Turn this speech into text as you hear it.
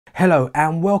Hello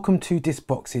and welcome to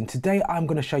DYSboxing. Today I'm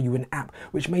going to show you an app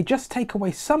which may just take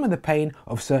away some of the pain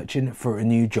of searching for a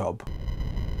new job.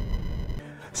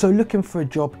 So looking for a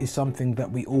job is something that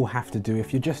we all have to do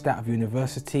if you're just out of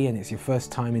university and it's your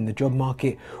first time in the job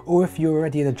market, or if you're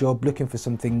already in a job looking for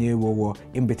something new or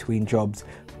in between jobs.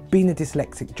 Being a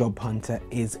dyslexic job hunter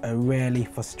is a really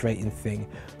frustrating thing.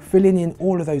 Filling in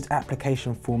all of those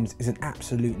application forms is an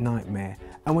absolute nightmare,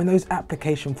 and when those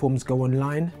application forms go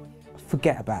online,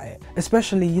 forget about it.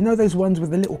 Especially, you know, those ones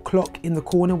with the little clock in the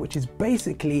corner, which is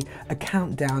basically a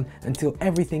countdown until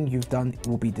everything you've done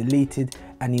will be deleted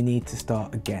and you need to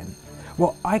start again.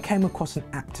 Well, I came across an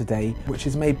app today which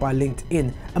is made by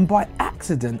LinkedIn, and by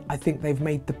accident I think they've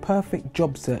made the perfect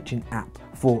job searching app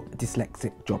for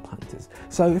dyslexic job hunters.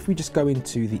 So if we just go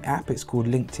into the app, it's called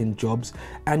LinkedIn Jobs,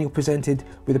 and you're presented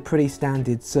with a pretty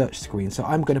standard search screen. So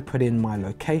I'm going to put in my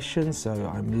location, so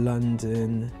I'm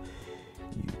London,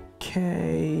 UK,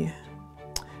 and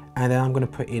then I'm going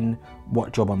to put in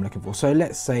what job I'm looking for. So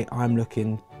let's say I'm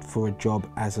looking for a job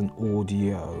as an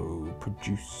audio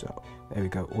producer. There we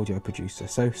go, audio producer.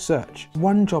 So search.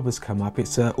 One job has come up.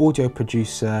 It's an audio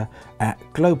producer at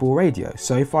Global Radio.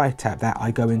 So if I tap that,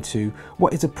 I go into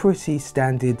what is a pretty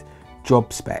standard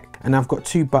job spec. And I've got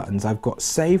two buttons. I've got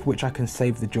save, which I can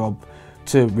save the job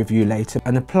to review later,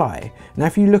 and apply. Now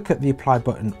if you look at the apply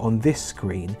button on this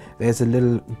screen, there's a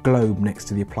little globe next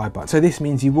to the apply button. So this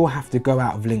means you will have to go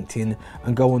out of LinkedIn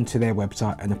and go onto their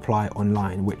website and apply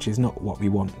online, which is not what we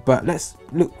want. But let's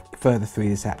look further through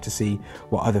this app to see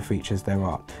what other features there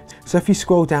are. So if you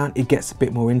scroll down, it gets a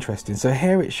bit more interesting. So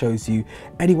here it shows you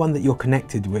anyone that you're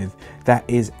connected with that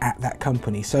is at that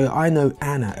company. So I know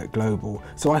Anna at Global,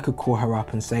 so I could call her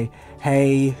up and say,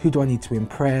 hey, who do I need to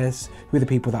impress? Who are the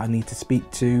people that I need to speak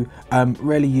to?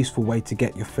 Really useful way to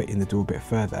get your foot in the door a bit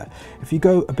further. If you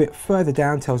go a bit further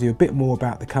down, tells you a bit more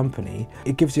about the company.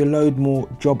 It gives you a load more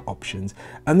job options.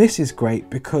 And this is great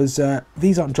because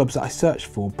these aren't jobs that I searched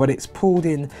for, but it's pulled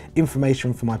in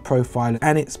information from my profile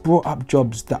and it's brought up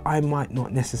jobs that I might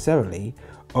not necessarily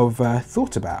have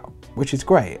thought about, which is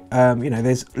great. You know,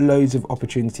 there's loads of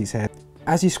opportunities here.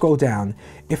 As you scroll down,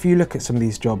 if you look at some of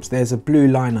these jobs, there's a blue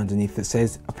line underneath that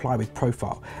says apply with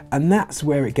profile, and that's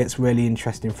where it gets really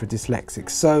interesting for dyslexics.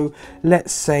 So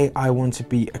let's say I want to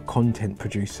be a content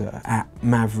producer at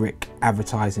Maverick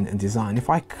Advertising and Design. If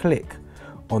I click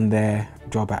on their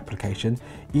job application,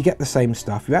 you get the same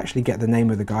stuff. You actually get the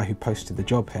name of the guy who posted the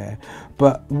job here,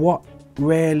 but what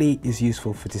really is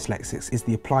useful for dyslexics is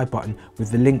the apply button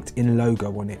with the LinkedIn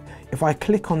logo on it. If I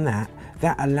click on that,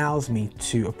 that allows me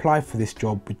to apply for this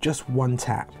job with just one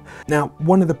tap. Now,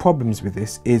 one of the problems with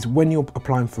this is when you're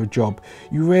applying for a job,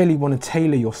 you really want to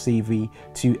tailor your CV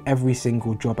to every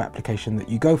single job application that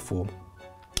you go for.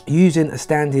 Using a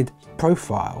standard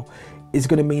profile is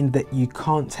going to mean that you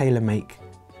can't tailor make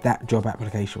that job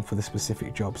application for the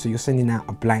specific job. So you're sending out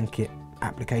a blanket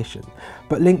application.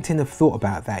 But LinkedIn have thought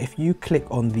about that. If you click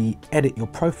on the edit your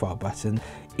profile button,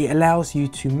 it allows you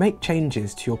to make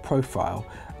changes to your profile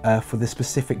for the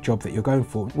specific job that you're going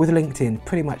for. With LinkedIn,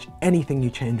 pretty much anything you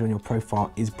change on your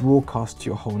profile is broadcast to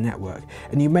your whole network,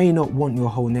 and you may not want your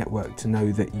whole network to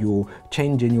know that you're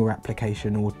changing your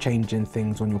application or changing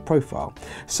things on your profile.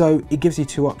 So it gives you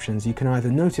two options. You can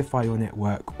either notify your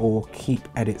network or keep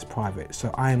edits private. So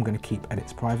I am going to keep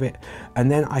edits private, and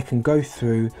then I can go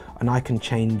through and I can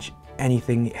change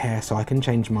anything here. So I can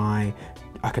change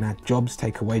I can add jobs,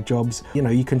 take away jobs. You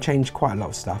know, you can change quite a lot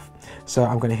of stuff. So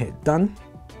I'm going to hit done.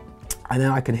 And then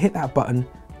I can hit that button,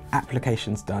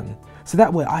 application's done. So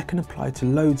that way I can apply to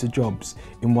loads of jobs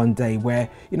in one day where,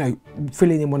 you know,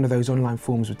 filling in one of those online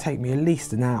forms would take me at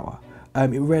least an hour.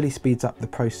 It really speeds up the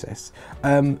process.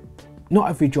 Not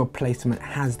every job placement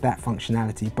has that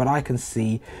functionality, but I can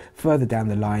see further down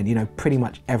the line, you know, pretty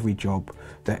much every job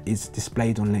that is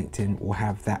displayed on LinkedIn will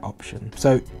have that option.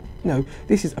 So, you know,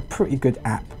 this is a pretty good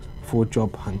app for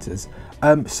job hunters.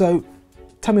 So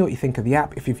tell me what you think of the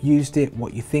app, if you've used it,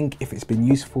 what you think, if it's been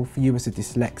useful for you as a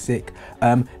dyslexic.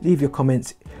 Leave your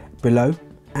comments below,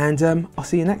 and I'll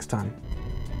see you next time.